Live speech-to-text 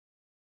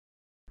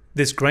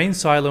This grain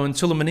silo in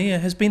Sulaimaneyah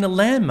has been a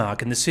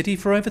landmark in the city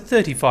for over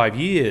 35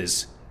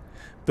 years.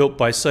 Built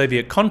by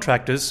Soviet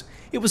contractors,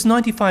 it was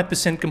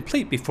 95%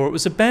 complete before it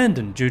was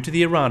abandoned due to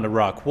the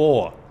Iran-Iraq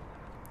war.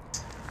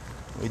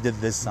 We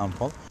did this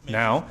sample.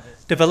 Now,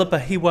 developer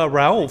Hiwa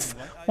Rauf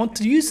wants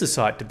to use the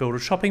site to build a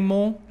shopping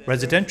mall,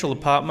 residential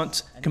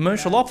apartments,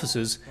 commercial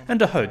offices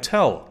and a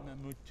hotel.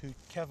 To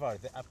cover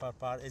the upper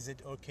part, is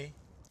it okay?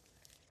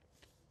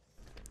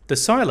 The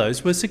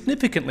silos were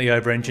significantly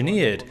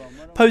over-engineered,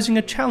 posing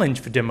a challenge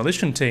for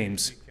demolition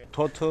teams.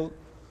 Total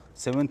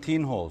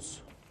 17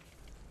 holes.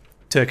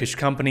 Turkish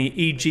company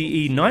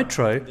EGE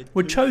Nitro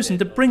were chosen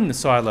to bring the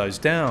silos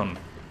down.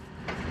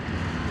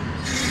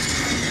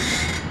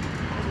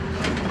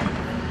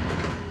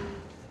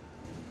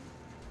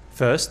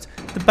 First,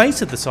 the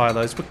base of the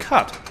silos were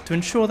cut to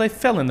ensure they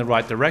fell in the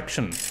right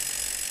direction.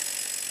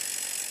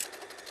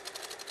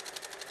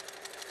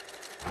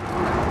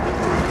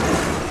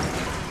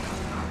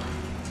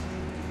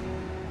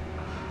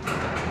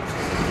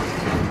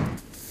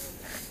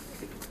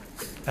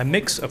 A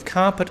mix of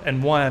carpet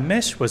and wire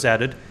mesh was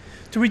added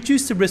to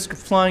reduce the risk of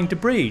flying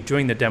debris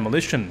during the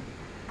demolition.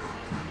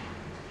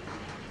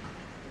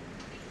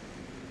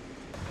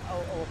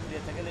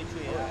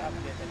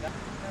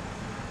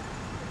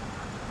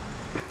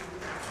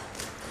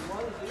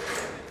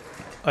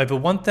 Over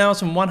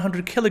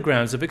 1,100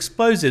 kilograms of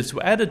explosives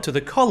were added to the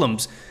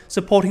columns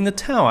supporting the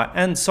tower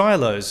and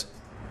silos.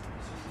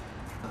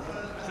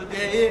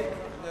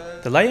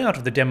 The layout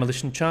of the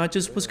demolition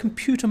charges was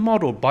computer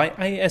modelled by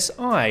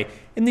ASI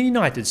in the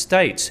United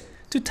States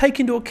to take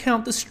into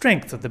account the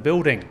strength of the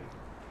building.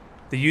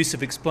 The use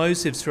of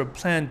explosives for a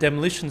planned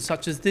demolition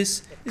such as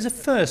this is a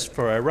first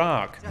for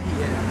Iraq.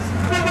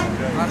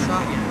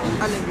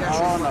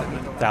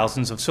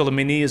 Thousands of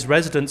Sulaimaneyah's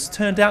residents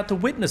turned out to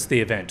witness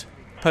the event,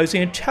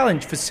 posing a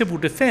challenge for civil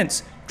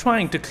defence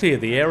trying to clear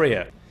the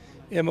area.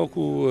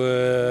 ئێمەکو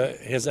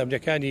هێز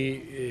ئەمریکانی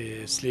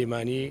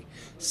سلێمانی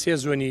سێ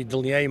زۆنی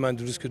دڵنیاییمان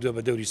دروست کردووە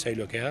بە دەوری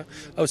سایلۆکەیە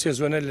ئەو سێ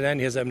زۆنە لەلایەن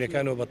هێز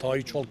ئەمریکانەوە بە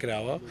تەواوی چۆڵ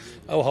کراوە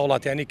ئەو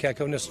هاوڵاتیانی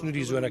کاکەونە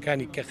سنووری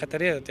زۆنەکانی کە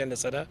خەتەرەیە دەتێن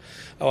لەسەرە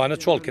ئەوانە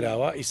چۆڵ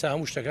کراوە ئیسا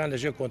هەموو شتەکان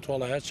لەژێر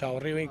کۆنترۆڵایە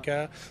چاوەڕێوین کە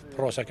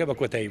پرۆسەکە بە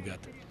کۆتایی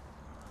بگات.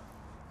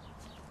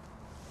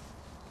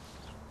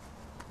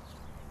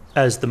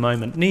 As the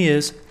moment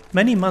nears,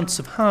 many months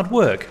of hard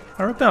work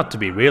are about to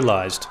be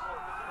realised.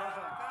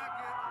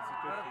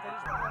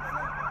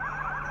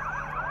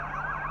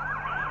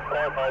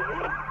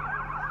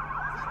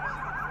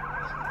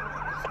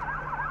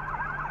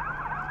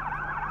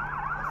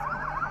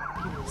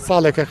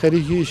 ساڵێکە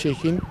خەریکی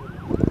ئیشێکین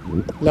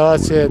لەوا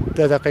چێ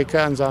دەدەقەیکە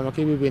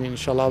ئەنجامەکەی ببینین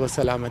ئینشەڵا بە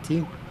سەلامەتی.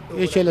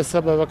 یەکێ لە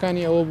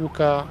سەبەبەکانی ئەوە بوو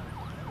کە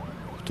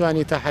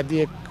بتوانێت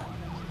تەحەدیەک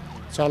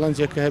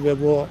چاڵەنجێک هەبێ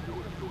بۆ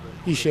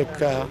ئیشێک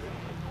کە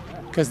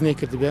کەس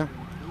نەیکردبێ.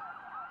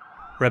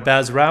 Hiwa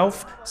Rauf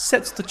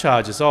sets the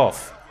charges off.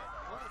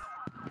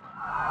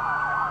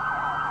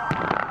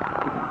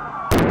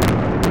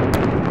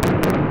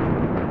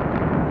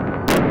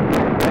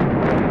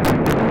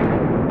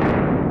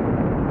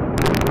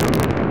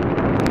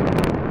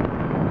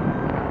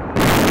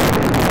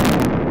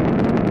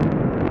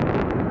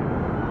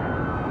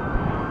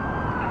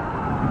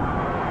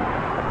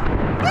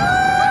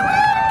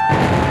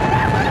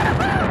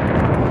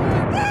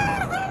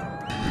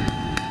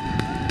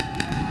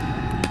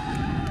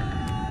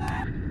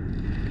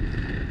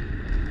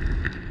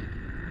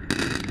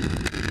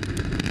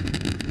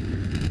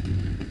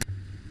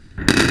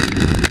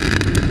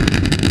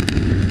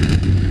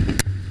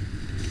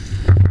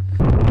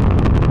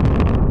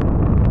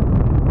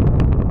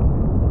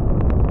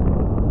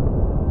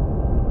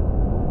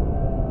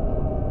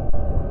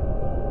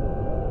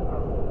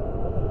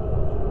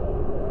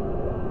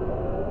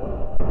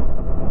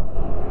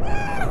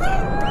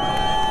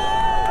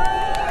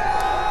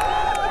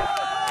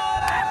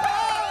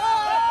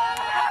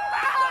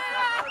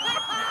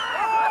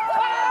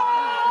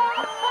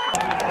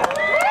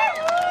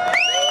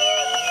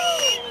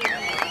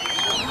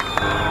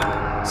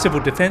 Civil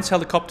defence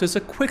helicopters are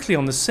quickly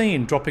on the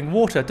scene, dropping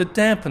water to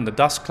dampen the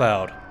dust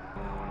cloud.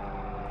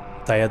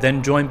 They are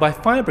then joined by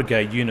fire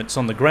brigade units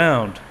on the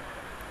ground.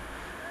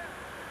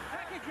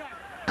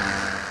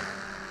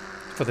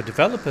 For the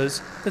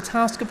developers, the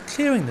task of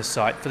clearing the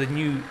site for the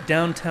new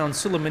downtown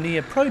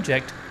Sulaimaneyah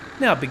project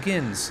now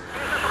begins.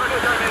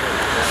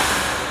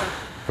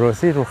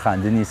 پرۆسەی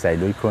ڕووخاندنی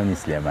سایلۆی کۆنی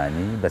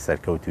سلێمانی بە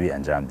سەرکەوتووی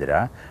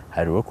ئەنجامدرا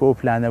هەروەکو ئەو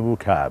پلانە بوو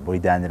کە بۆی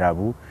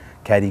دانرابوو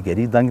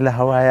کاریگەری دەنگ لە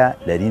هەوایە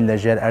لەرین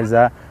لەژێر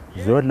ئەرزە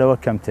زۆر لەوە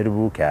کەمتر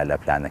بوو کە لە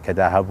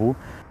پلانەکەدا هەبوو.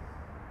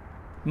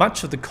 Much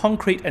of the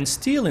concrete and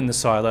steel in the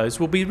silos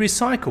will be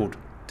recycled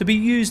to be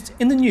used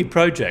in the new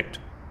project.